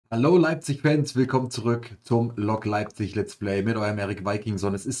Hallo Leipzig-Fans, willkommen zurück zum Lok Leipzig Let's Play mit eurem Eric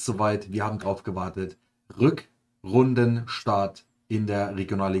Vikingson. Es ist soweit, wir haben drauf gewartet. Rückrundenstart in der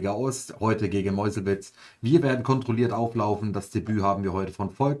Regionalliga Ost, heute gegen Meuselwitz. Wir werden kontrolliert auflaufen. Das Debüt haben wir heute von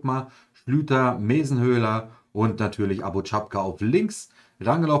Volkmar, Schlüter, Mesenhöhler und natürlich Abu Chapka auf links.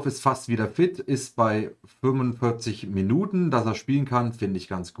 Rangelov ist fast wieder fit, ist bei 45 Minuten, dass er spielen kann, finde ich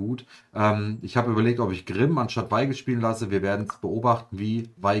ganz gut. Ich habe überlegt, ob ich Grimm anstatt Weigel spielen lasse. Wir werden es beobachten, wie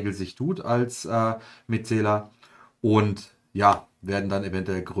Weigel sich tut als Mitzähler. Und ja, werden dann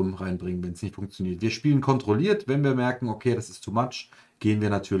eventuell Grimm reinbringen, wenn es nicht funktioniert. Wir spielen kontrolliert. Wenn wir merken, okay, das ist too much, gehen wir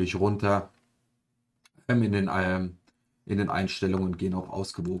natürlich runter in den Einstellungen und gehen auf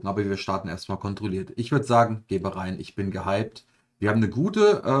ausgewogen. Aber wir starten erstmal kontrolliert. Ich würde sagen, gebe rein. Ich bin gehypt. Wir haben eine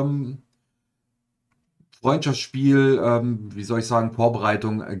gute Freundschaftsspiel, wie soll ich sagen,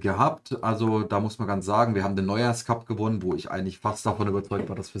 Vorbereitung gehabt. Also da muss man ganz sagen, wir haben den Neujahrscup gewonnen, wo ich eigentlich fast davon überzeugt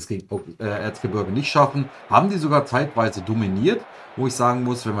war, dass wir es gegen Erzgebirge nicht schaffen. Haben die sogar zeitweise dominiert, wo ich sagen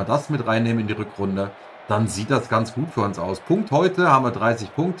muss, wenn wir das mit reinnehmen in die Rückrunde, dann sieht das ganz gut für uns aus. Punkt heute haben wir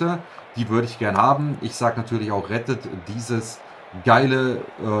 30 Punkte, die würde ich gern haben. Ich sage natürlich auch, rettet dieses geile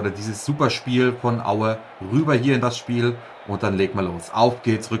oder dieses Superspiel von Aue rüber hier in das Spiel und dann legen wir los. Auf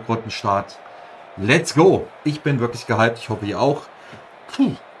geht's, Rückrundenstart. Let's go! Ich bin wirklich gehypt, ich hoffe ihr auch.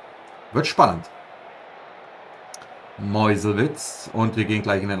 Wird spannend. Meuselwitz und wir gehen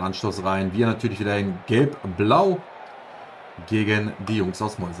gleich in den Anschluss rein. Wir natürlich wieder in Gelb-Blau gegen die Jungs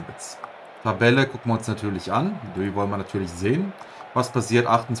aus Meuselwitz. Tabelle gucken wir uns natürlich an. Die wollen wir natürlich sehen. Was passiert?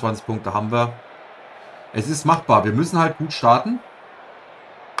 28 Punkte haben wir. Es ist machbar. Wir müssen halt gut starten.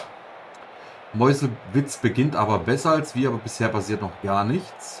 Meuselwitz beginnt aber besser als wir, aber bisher passiert noch gar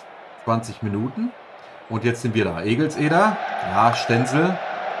nichts. 20 Minuten. Und jetzt sind wir da. Egelseder. Ja, Stenzel.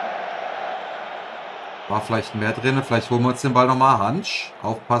 War vielleicht mehr drin. Vielleicht holen wir uns den Ball nochmal. Hansch.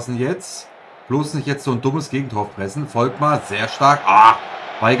 Aufpassen jetzt. Bloß nicht jetzt so ein dummes Gegentor fressen. Volkmar. Sehr stark. Ah!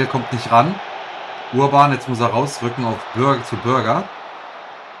 Weigel kommt nicht ran. Urban. Jetzt muss er rausrücken auf zu Bürger.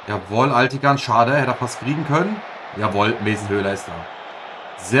 Jawohl, Altigan. Schade. Hätte er fast kriegen können. Jawohl, Mesenhöhler ist da.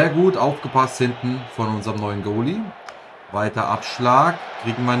 Sehr gut aufgepasst hinten von unserem neuen Goalie. Weiter Abschlag.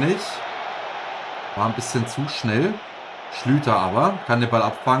 Kriegen wir nicht. War ein bisschen zu schnell. Schlüter aber. Kann den Ball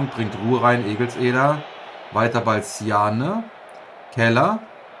abfangen. Bringt Ruhe rein. Egelseder. Weiter bei Siane. Keller.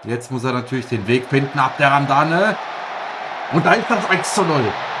 Jetzt muss er natürlich den Weg finden. Ab der Randane. Und da ist das 1:0.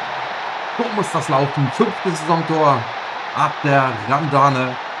 So muss das laufen. 5. Saisontor. Ab der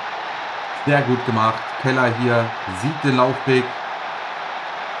Randane. Sehr gut gemacht. Keller hier sieht den Laufweg.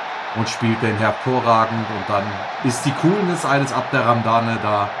 Und spielt den hervorragend. Und dann ist die Coolness eines Abderramdane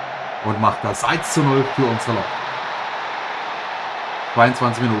da und macht das 1:0 für unsere Lok.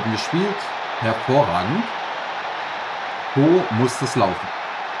 22 Minuten gespielt. Hervorragend. So muss es laufen.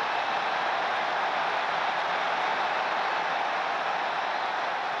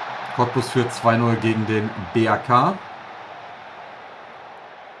 Cottbus führt 2:0 gegen den BAK.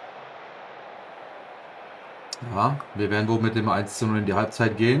 Ja, wir werden wohl mit dem 1:0 in die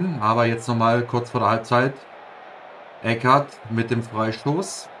Halbzeit gehen. Aber jetzt nochmal kurz vor der Halbzeit. Eckert mit dem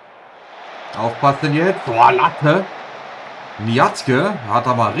Freistoß. Aufpassen jetzt. Boah, Latte. Niatke hat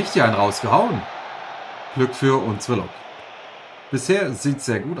da mal richtig einen rausgehauen. Glück für unsere Lok. Bisher sieht es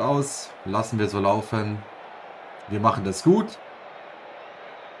sehr gut aus. Lassen wir so laufen. Wir machen das gut.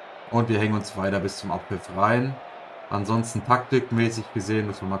 Und wir hängen uns weiter bis zum Abpfiff rein. Ansonsten taktikmäßig gesehen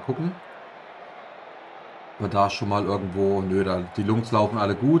müssen wir mal gucken. Da schon mal irgendwo, nö, da, die Jungs laufen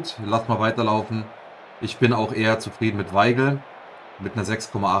alle gut, lass mal weiterlaufen. Ich bin auch eher zufrieden mit Weigel. Mit einer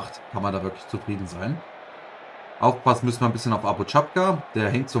 6,8 kann man da wirklich zufrieden sein. Aufpassen müssen wir ein bisschen auf Abu Chapka. Der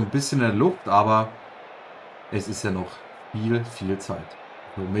hängt so ein bisschen in der Luft, aber es ist ja noch viel Zeit.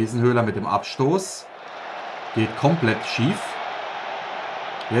 So, Mesenhöhler mit dem Abstoß. Geht komplett schief.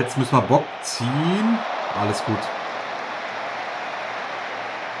 Jetzt müssen wir Bock ziehen. Alles gut.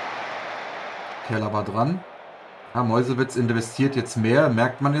 Keller war dran. Ja, Meuselwitz investiert jetzt mehr,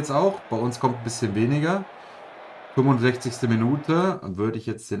 merkt man jetzt auch. Bei uns kommt ein bisschen weniger. 65. Minute würde ich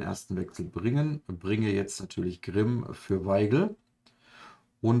jetzt den ersten Wechsel bringen. Bringe jetzt natürlich Grimm für Weigel.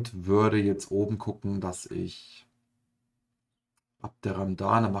 Und würde jetzt oben gucken, dass ich...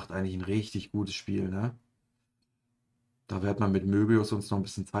 Abderramdane macht eigentlich ein richtig gutes Spiel, ne? Da wird man mit Möbius uns noch ein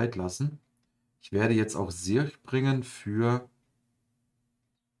bisschen Zeit lassen. Ich werde jetzt auch Sirch bringen für...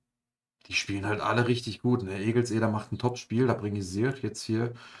 Die spielen halt alle richtig gut. Ne? Egelseder macht ein Top-Spiel. Da bringe ich Sirch jetzt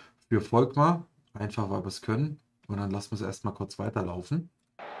hier für Volkmar. Einfach, weil wir es können. Und dann lassen wir es erstmal kurz weiterlaufen.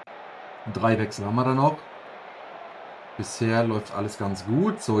 3 Wechsel haben wir da noch. Bisher läuft alles ganz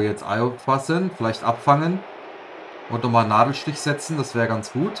gut. So, jetzt aufpassen. Vielleicht abfangen. Und nochmal einen Nadelstich setzen, das wäre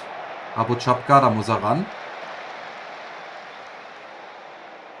ganz gut. Abu Chapka, da muss er ran.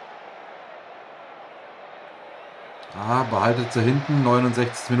 Ah, behaltet sie hinten,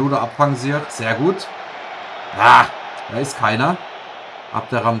 69 Minute, abfangen sie. Sehr gut. Ah, da ist keiner. Ab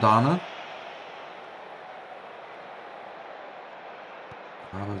der Ramdane.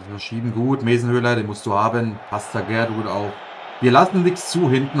 Aber wir verschieben gut. Mesenhöhler, den musst du haben. Passt da gut auf. Wir lassen nichts zu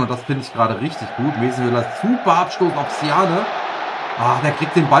hinten und das finde ich gerade richtig gut. Mesenhöhler, super Abstoß auf Siane. Ah, der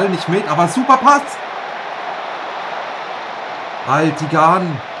kriegt den Ball nicht mit, aber super Pass.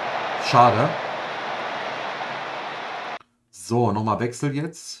 Altigan. Schade. So, nochmal Wechsel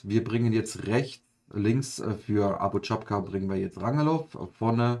jetzt. Wir bringen jetzt rechts, links für Abu Chapka bringen wir jetzt Rangelov.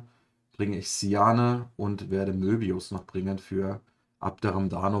 Vorne bringe ich Siane und werde Möbius noch bringen für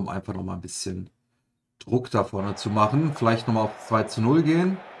Abderramdan, um einfach nochmal ein bisschen Druck da vorne zu machen. Vielleicht nochmal auf 2:0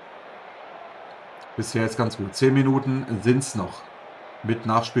 gehen. Bisher ist ganz gut. 10 Minuten sind es noch. Mit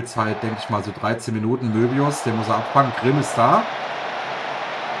Nachspielzeit denke ich mal so 13 Minuten. Möbius, den muss er abfangen. Grimm ist da.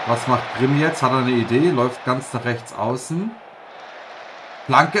 Was macht Grimm jetzt? Hat er eine Idee? Läuft ganz nach rechts außen.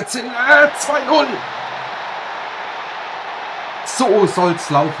 Flanke 2:0. So soll's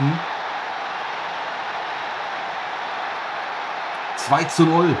laufen.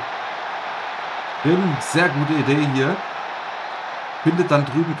 2:0. Grimm, sehr gute Idee hier. Findet dann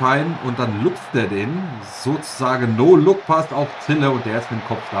drüben keinen und dann lupft er den. Sozusagen No-Look-Pass auf Zille und der ist mit dem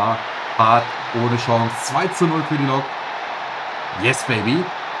Kopf da. Hart, ohne Chance. 2:0 für die Lok. Yes, baby.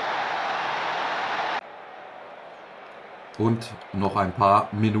 Und noch ein paar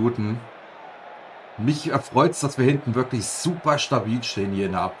Minuten. Mich erfreut es, dass wir hinten wirklich super stabil stehen hier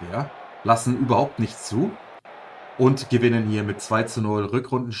in der Abwehr. Lassen überhaupt nichts zu. Und gewinnen hier mit 2:0.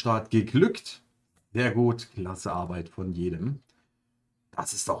 Rückrundenstart geglückt. Sehr gut. Klasse Arbeit von jedem.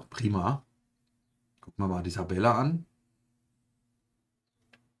 Das ist doch prima. Gucken wir mal die Tabelle an.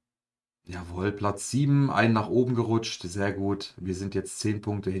 Jawohl, Platz 7, einen nach oben gerutscht. Sehr gut. Wir sind jetzt 10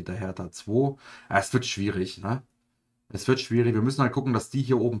 Punkte hinter Hertha 2. Ja, es wird schwierig, ne? Es wird schwierig. Wir müssen halt gucken, dass die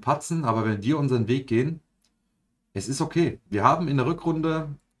hier oben patzen. Aber wenn wir unseren Weg gehen, es ist okay. Wir haben in der Rückrunde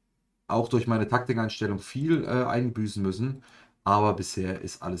auch durch meine Taktikeinstellung viel einbüßen müssen. Aber bisher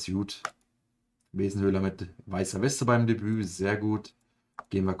ist alles gut. Wesenhöhler mit weißer Weste beim Debüt. Sehr gut.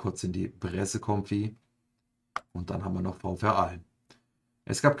 Gehen wir kurz in die Pressekonfi. Und dann haben wir noch VfR Aalen.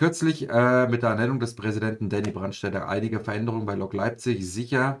 Es gab kürzlich mit der Ernennung des Präsidenten Danny Brandstätter einige Veränderungen bei Lok Leipzig.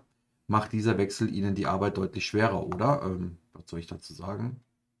 Sicher macht dieser Wechsel Ihnen die Arbeit deutlich schwerer, oder? Was soll ich dazu sagen?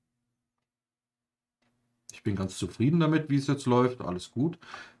 Ich bin ganz zufrieden damit, wie es jetzt läuft. Alles gut.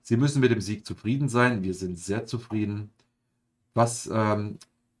 Sie müssen mit dem Sieg zufrieden sein. Wir sind sehr zufrieden.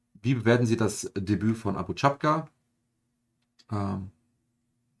 Wie bewerten Sie das Debüt von Abu Chapka? Er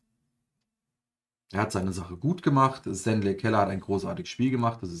hat seine Sache gut gemacht. Stanley Keller hat ein großartiges Spiel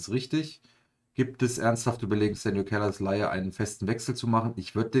gemacht, das ist richtig. Gibt es ernsthafte Überlegungen, Stanley Kellers Leihe einen festen Wechsel zu machen?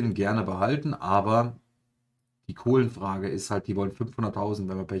 Ich würde den gerne behalten, aber die Kohlenfrage ist halt, die wollen 500.000,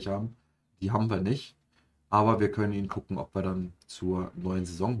 wenn wir Pech haben. Die haben wir nicht. Aber wir können ihn gucken, ob wir dann zur neuen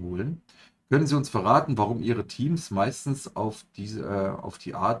Saison holen. Können Sie uns verraten, warum Ihre Teams meistens auf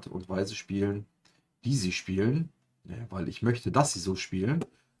die Art und Weise spielen, die sie spielen? Ja, weil ich möchte, dass sie so spielen.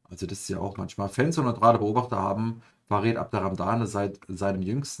 Also das ist ja auch manchmal Fans und neutrale Beobachter haben Farid Abderramdane seit seinem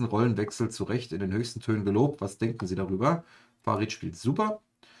jüngsten Rollenwechsel zu Recht in den höchsten Tönen gelobt. Was denken Sie darüber? Farid spielt super.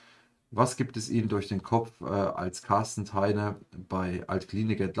 Was gibt es Ihnen durch den Kopf, als Carsten Theine bei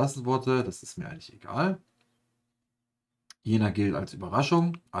Altklinik entlassen wurde? Das ist mir eigentlich egal. Jener gilt als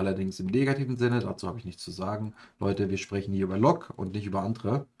Überraschung, allerdings im negativen Sinne. Dazu habe ich nichts zu sagen. Leute, wir sprechen hier über Lok und nicht über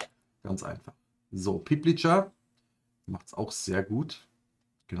andere. Ganz einfach. So, Piplica macht es auch sehr gut.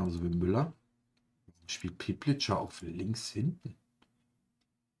 Genauso wie Müller. Spielt Piplica auf links hinten.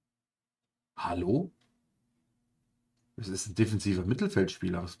 Hallo? Das ist ein defensiver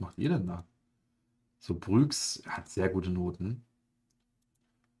Mittelfeldspieler. Was macht ihr denn da? So, Brüx hat sehr gute Noten.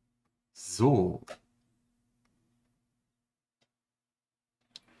 So.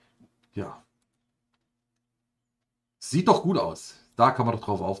 Ja. Sieht doch gut aus. Da kann man doch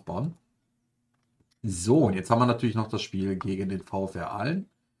drauf aufbauen. So, und jetzt haben wir natürlich noch das Spiel gegen den VfR Aalen.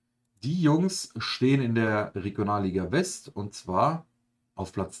 Die Jungs stehen in der Regionalliga West und zwar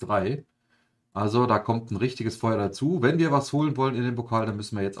auf Platz 3. Also da kommt ein richtiges Feuer dazu. Wenn wir was holen wollen in den Pokal, dann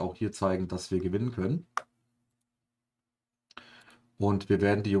müssen wir jetzt auch hier zeigen, dass wir gewinnen können. Und wir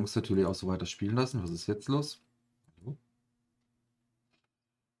werden die Jungs natürlich auch so weiter spielen lassen. Was ist jetzt los?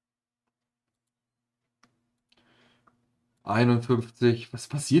 51. Was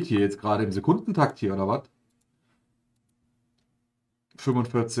passiert hier jetzt gerade im Sekundentakt hier oder was?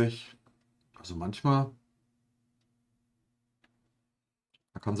 45. Also manchmal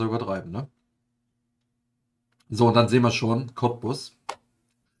Da kann sie übertreiben, ne? So, und dann sehen wir schon, Cottbus.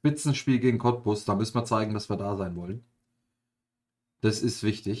 Spitzenspiel gegen Cottbus, da müssen wir zeigen, dass wir da sein wollen. Das ist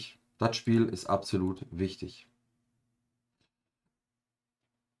wichtig. Das Spiel ist absolut wichtig.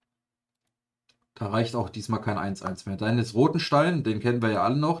 Da reicht auch diesmal kein 1-1 mehr. Dann ist Rotenstein, den kennen wir ja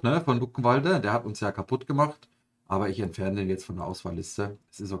alle noch, ne, von Luckenwalde. Der hat uns ja kaputt gemacht. Aber ich entferne den jetzt von der Auswahlliste.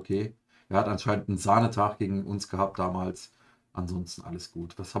 Es ist okay. Er hat anscheinend einen Sahnetag gegen uns gehabt damals. Ansonsten alles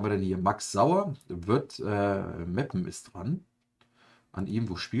gut. Was haben wir denn hier? Max Sauer Meppen ist dran. An ihm,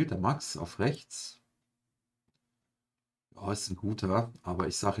 wo spielt der Max? Auf rechts. Ja, ist ein guter. Aber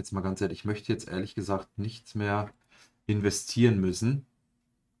ich sage jetzt mal ganz ehrlich, ich möchte jetzt ehrlich gesagt nichts mehr investieren müssen.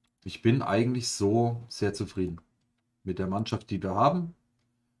 Ich bin eigentlich so sehr zufrieden mit der Mannschaft, die wir haben.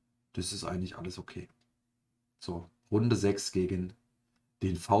 Das ist eigentlich alles okay. So, Runde 6 gegen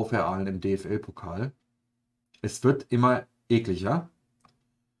den VfR Aalen im DFL-Pokal. Es wird immer ekliger.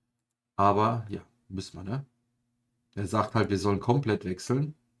 Aber ja, müssen wir, ne? Er sagt halt, wir sollen komplett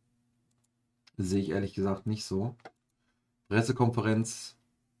wechseln. Das sehe ich ehrlich gesagt nicht so. Pressekonferenz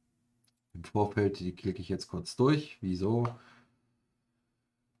im Vorfeld, die klicke ich jetzt kurz durch. Wieso?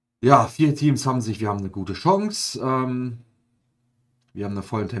 Ja, 4 Teams haben wir haben eine gute Chance. Wir haben einen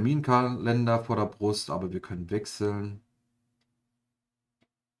vollen Terminkalender vor der Brust, aber wir können wechseln.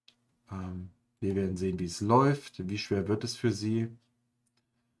 Wir werden sehen, wie es läuft. Wie schwer wird es für sie?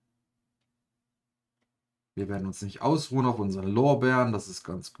 Wir werden uns nicht ausruhen auf unseren Lorbeeren. Das ist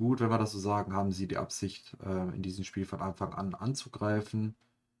ganz gut, wenn wir das so sagen. Haben sie die Absicht, in diesem Spiel von Anfang an anzugreifen.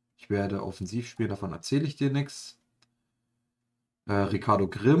 Ich werde offensiv spielen, davon erzähle ich dir nichts. Ricardo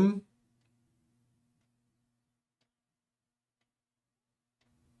Grimm.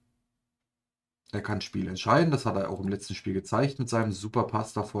 Er kann Spiel entscheiden. Das hat er auch im letzten Spiel gezeigt mit seinem super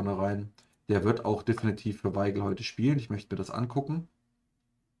Pass da vorne rein. Der wird auch definitiv für Weigl heute spielen. Ich möchte mir das angucken.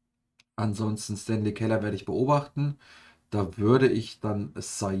 Ansonsten Stanley Keller werde ich beobachten. Da würde ich dann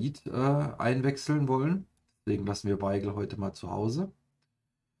Said einwechseln wollen. Deswegen lassen wir Weigl heute mal zu Hause.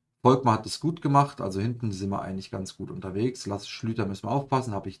 Volkmar hat es gut gemacht. Also hinten sind wir eigentlich ganz gut unterwegs. Lasse Schlüter müssen wir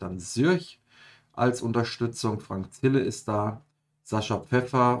aufpassen. Habe ich dann Sürch als Unterstützung. Frank Zille ist da. Sascha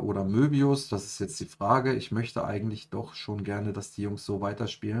Pfeffer oder Möbius. Das ist jetzt die Frage. Ich möchte eigentlich doch schon gerne, dass die Jungs so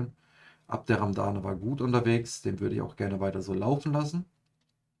weiterspielen. Abderramdane war gut unterwegs. Den würde ich auch gerne weiter so laufen lassen.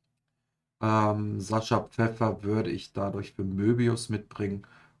 Sascha Pfeffer würde ich dadurch für Möbius mitbringen,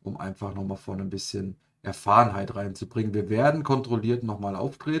 um einfach nochmal vorne ein bisschen Erfahrenheit reinzubringen. Wir werden kontrolliert nochmal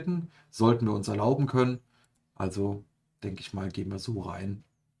auftreten, sollten wir uns erlauben können. Also denke ich mal, gehen wir so rein.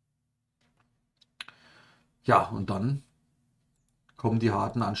 Ja, und dann kommen die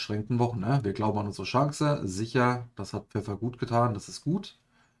harten, anstrengenden Wochen. Ne? Wir glauben an unsere Chance. Sicher, das hat Pfeffer gut getan. Das ist gut.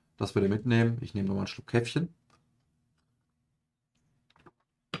 Das wir mitnehmen. Ich nehme nochmal einen Schluck Käffchen.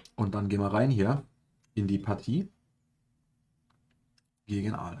 Und dann gehen wir rein hier in die Partie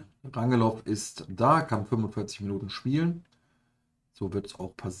gegen Aalen. Rangelov ist da, kann 45 Minuten spielen. So wird es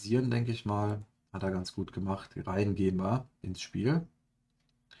auch passieren, denke ich mal. Hat er ganz gut gemacht. Rein gehen wir ins Spiel.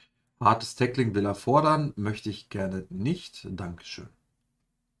 Hartes Tackling will er fordern, möchte ich gerne nicht. Dankeschön.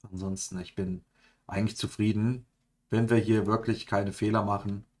 Ansonsten, ich bin eigentlich zufrieden, wenn wir hier wirklich keine Fehler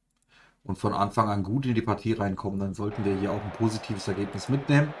machen und von Anfang an gut in die Partie reinkommen, dann sollten wir hier auch ein positives Ergebnis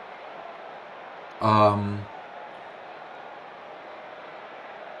mitnehmen.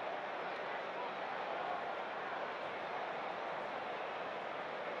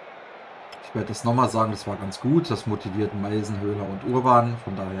 Ich werde das nochmal sagen, das war ganz gut. Das motiviert Meisen, Höhler und Urban.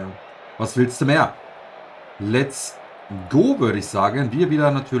 Von daher, was willst du mehr? Let's go, würde ich sagen. Wir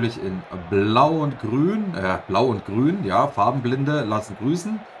wieder natürlich in Blau und Grün. Blau und Grün, ja, Farbenblinde lassen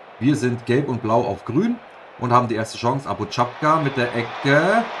grüßen. Wir sind Gelb und Blau auf Grün und haben die erste Chance. Abu Chapka mit der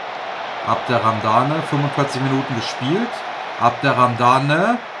Ecke. Abderramdane, 45 Minuten gespielt.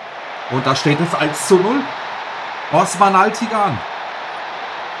 Abderramdane. Und da steht es 1:0. Osman Altigan.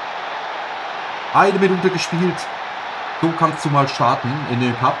 1 Minute gespielt. So kannst du mal starten in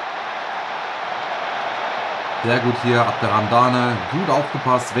den Cup. Sehr gut hier, Abderramdane. Gut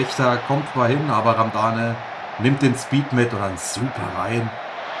aufgepasst. Wächter kommt zwar hin, aber Ramdane nimmt den Speed mit und dann super rein.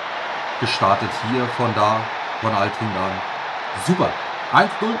 Gestartet hier von Altigan. Super.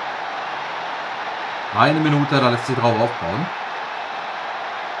 1:0. 1 Minute, da lässt sich drauf aufbauen.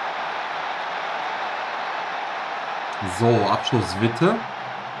 So, Abschluss Witte.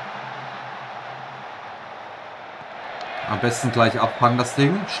 Am besten gleich abfangen das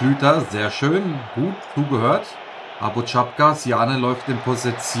Ding. Schlüter, sehr schön. Gut zugehört. Abu Chapka, Siane läuft in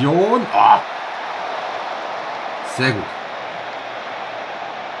Position. Oh. Sehr gut.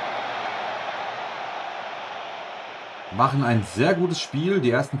 Machen ein sehr gutes Spiel.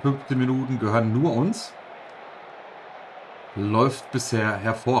 Die ersten 15 Minuten gehören nur uns. Läuft bisher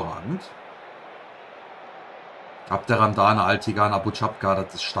hervorragend. Abderrahmane, Altigan, Abu Chapka,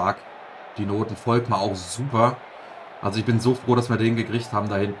 das ist stark. Die Noten folgt mal auch super. Also ich bin so froh, dass wir den gekriegt haben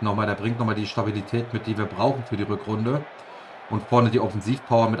da hinten nochmal. Der bringt nochmal die Stabilität mit, die wir brauchen für die Rückrunde. Und vorne die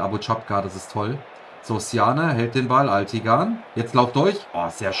Offensivpower mit Abu Chapka, das ist toll. So, Siane hält den Ball, Altigan. Jetzt lauft durch. Oh,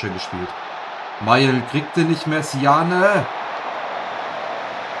 sehr schön gespielt. Mayel kriegt den nicht mehr, Siane.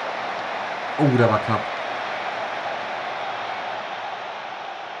 Oh, der war knapp.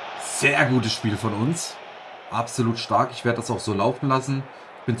 Sehr gutes Spiel von uns. Absolut stark. Ich werde das auch so laufen lassen.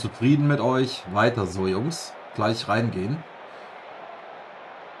 Ich bin zufrieden mit euch. Weiter so, Jungs. Gleich reingehen.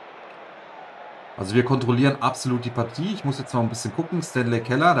 Also wir kontrollieren absolut die Partie. Ich muss jetzt noch ein bisschen gucken. Stanley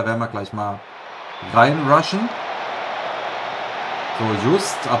Keller, da werden wir gleich mal reinrushen. So,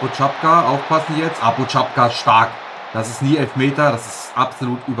 just. Abu Chapka, aufpassen jetzt. Abu Chapka stark. Das ist nie Elfmeter. Das ist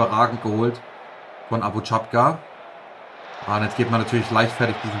absolut überragend geholt von Abu Chapka. Ah, und jetzt geht man natürlich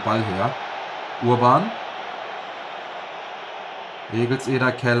leichtfertig diesen Ball her. Urban.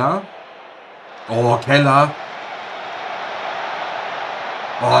 Egelseder, Keller. Oh, Keller.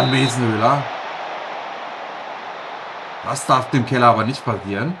 Oh, ein Mesenhöhler. Das darf dem Keller aber nicht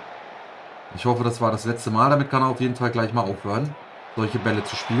passieren. Ich hoffe, das war das letzte Mal. Damit kann er auf jeden Fall gleich mal aufhören, solche Bälle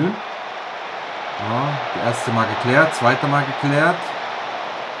zu spielen. Ja, die erste Mal geklärt, zweite Mal geklärt.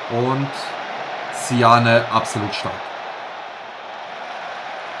 Und Siane absolut stark.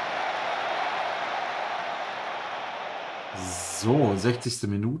 So, 60.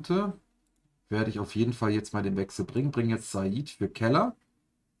 Minute. Werde ich auf jeden Fall jetzt mal den Wechsel bringen. Bringe jetzt Said für Keller.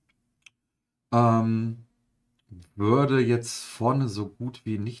 Würde jetzt vorne so gut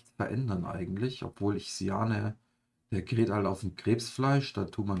wie nichts verändern eigentlich. Obwohl ich Siane, der gerät halt auf dem Krebsfleisch. Da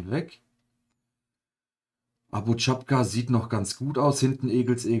tut man weg. Abu Chapka sieht noch ganz gut aus. Hinten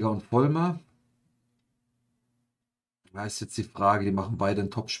Egelseger und Vollmer. Da ist jetzt die Frage, die machen beide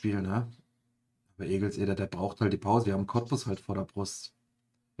ein Topspiel, ne? Aber Egelseder, der braucht halt die Pause. Wir haben Cottbus halt vor der Brust.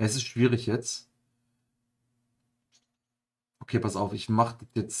 Es ist schwierig jetzt. Okay, pass auf, ich mache das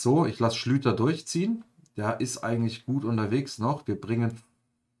jetzt so. Ich lasse Schlüter durchziehen. Der ist eigentlich gut unterwegs noch. Wir bringen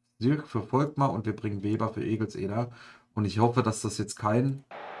Silk für Volkmar und wir bringen Weber für Egelseder. Und ich hoffe, dass das jetzt kein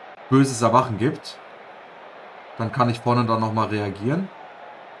böses Erwachen gibt. Dann kann ich vorne dann nochmal reagieren.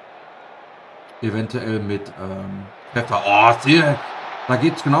 Eventuell mit Pfeffer. Oh, Silk! Da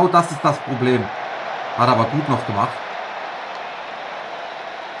geht's genau, das ist das Problem. Hat aber gut noch gemacht.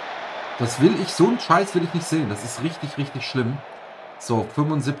 Das will ich, so einen Scheiß will ich nicht sehen. Das ist richtig, richtig schlimm. So,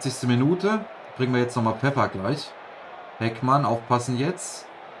 75. Minute. Bringen wir jetzt nochmal Pfeffer gleich. Heckmann, aufpassen jetzt.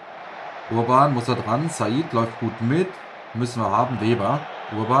 Urban, muss er dran. Said läuft gut mit. Müssen wir haben. Weber.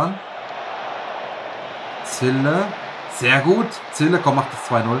 Urban. Zille. Sehr gut. Zille, komm, macht das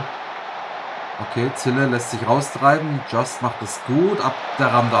 2-0. Okay, Zille lässt sich raustreiben. Just macht es gut.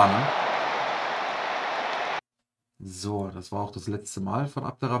 Abderrahmane. So, das war auch das letzte Mal von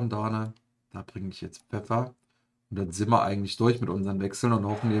Abderrahmane. Da bringe ich jetzt Pfeffer. Und dann sind wir eigentlich durch mit unseren Wechseln und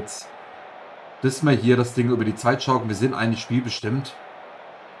hoffen jetzt, dass wir hier das Ding über die Zeit schaukeln. Wir sind eigentlich spielbestimmt.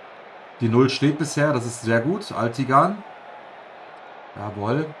 Die 0 steht bisher, das ist sehr gut. Altigan.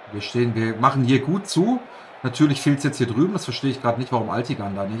 Jawohl, wir machen hier gut zu. Natürlich fehlt es jetzt hier drüben. Das verstehe ich gerade nicht, warum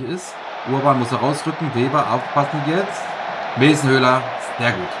Altigan da nicht ist. Urban muss er rausrücken. Weber, aufpassen jetzt. Mesenhöhler,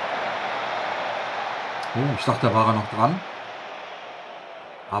 sehr gut. Oh, ich dachte, da war er noch dran.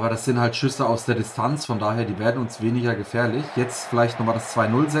 Aber das sind halt Schüsse aus der Distanz, von daher, die werden uns weniger gefährlich. Jetzt vielleicht nochmal das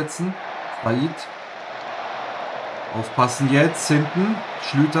 2-0 setzen. Said. Aufpassen jetzt, hinten.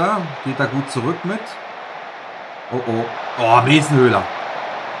 Schlüter, geht da gut zurück mit. Oh, oh. Oh, Mesenhöhler.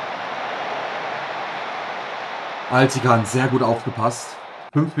 Altigan, sehr gut aufgepasst.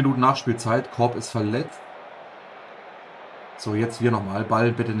 5 Minuten Nachspielzeit, Korb ist verletzt. So, jetzt wir nochmal.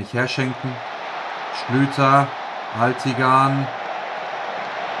 Ball bitte nicht herschenken. Schlüter, Altigan.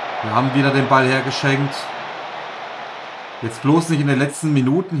 Wir haben wieder den Ball hergeschenkt. Jetzt bloß nicht in den letzten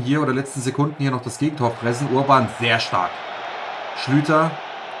Minuten hier oder letzten Sekunden hier noch das Gegentor fressen. Urban sehr stark. Schlüter,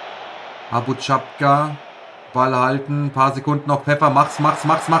 Abu Chapka, Ball halten, ein paar Sekunden noch. Pfeffer, mach's.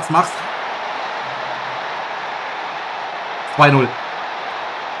 2-0.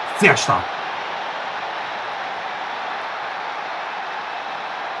 Sehr stark.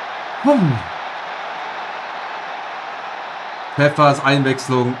 Pfeffers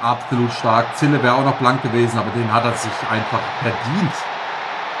Einwechslung absolut stark. Zille wäre auch noch blank gewesen, aber den hat er sich einfach verdient.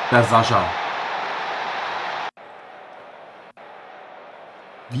 Der Sascha.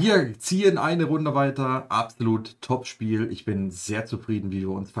 Wir ziehen eine Runde weiter. Absolut Top-Spiel. Ich bin sehr zufrieden, wie wir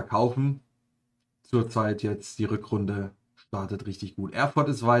uns verkaufen. zurzeit jetzt. Die Rückrunde startet richtig gut. Erfurt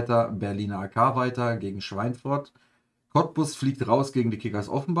ist weiter, Berliner AK weiter gegen Schweinfurt. Cottbus fliegt raus gegen die Kickers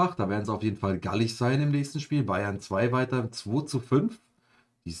Offenbach. Da werden sie auf jeden Fall gallig sein im nächsten Spiel. Bayern 2 weiter, 2:5.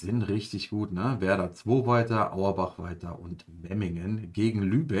 Die sind richtig gut, ne? Werder 2 weiter, Auerbach weiter und Memmingen gegen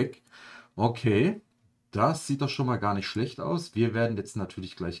Lübeck. Okay, das sieht doch schon mal gar nicht schlecht aus. Wir werden jetzt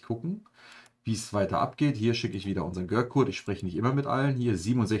natürlich gleich gucken, wie es weiter abgeht. Hier schicke ich wieder unseren Görg-Code. Ich spreche nicht immer mit allen. Hier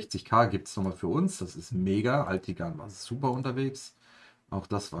 67k gibt es nochmal für uns. Das ist mega. Altigan war super unterwegs. Auch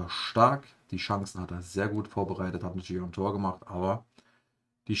das war stark. Die Chancen hat er sehr gut vorbereitet. Hat natürlich auch ein Tor gemacht, aber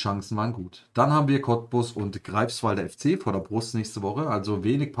die Chancen waren gut. Dann haben wir Cottbus und Greifswalder FC vor der Brust nächste Woche. Also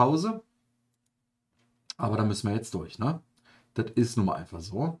wenig Pause. Aber da müssen wir jetzt durch, ne? Das ist nun mal einfach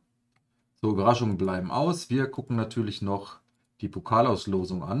so. So, Überraschungen bleiben aus. Wir gucken natürlich noch die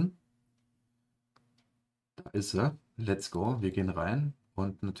Pokalauslosung an. Da ist sie. Let's go. Wir gehen rein.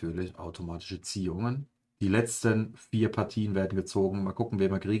 Und natürlich automatische Ziehungen. Die letzten 4 Partien werden gezogen. Mal gucken,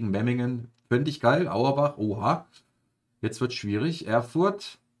 wen wir kriegen. Memmingen, finde ich geil. Auerbach, oha. Jetzt wird es schwierig.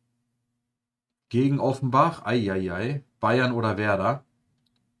 Erfurt gegen Offenbach. Eieiei. Bayern oder Werder.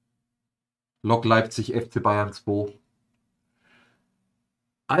 Lok Leipzig, FC Bayern 2.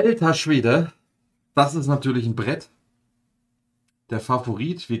 Alter Schwede. Das ist natürlich ein Brett. Der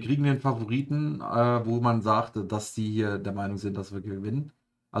Favorit. Wir kriegen den Favoriten, wo man sagt, dass die hier der Meinung sind, dass wir gewinnen.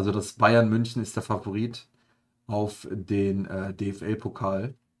 Also das Bayern München ist der Favorit auf den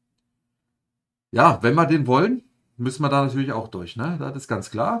DFL-Pokal. Ja, wenn wir den wollen, müssen wir da natürlich auch durch, ne? Das ist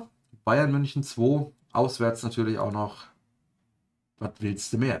ganz klar. Bayern München 2, auswärts natürlich auch noch. Was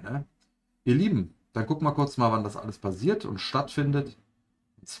willst du mehr, ne? Ihr Lieben, dann gucken wir kurz mal, wann das alles passiert und stattfindet.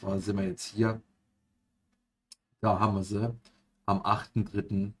 Und zwar sind wir jetzt hier. Da haben wir sie. Am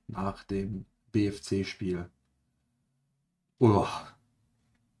 8.3. nach dem BFC-Spiel. Oh.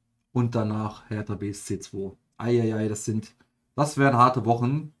 Und danach Hertha BSC 2. Eieiei, das wären harte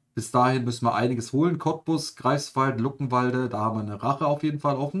Wochen. Bis dahin müssen wir einiges holen. Cottbus, Greifswald, Luckenwalde, da haben wir eine Rache auf jeden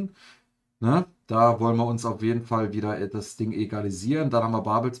Fall offen. Ne? Da wollen wir uns auf jeden Fall wieder das Ding egalisieren. Dann haben wir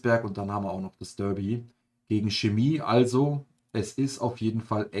Babelsberg und dann haben wir auch noch das Derby gegen Chemie. Also, es ist auf jeden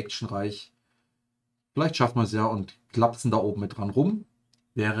Fall actionreich. Vielleicht schaffen wir es ja und klapsen da oben mit dran rum.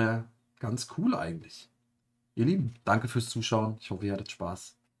 Wäre ganz cool eigentlich. Ihr Lieben, danke fürs Zuschauen. Ich hoffe, ihr hattet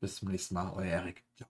Spaß. Bis zum nächsten Mal. Euer Erik.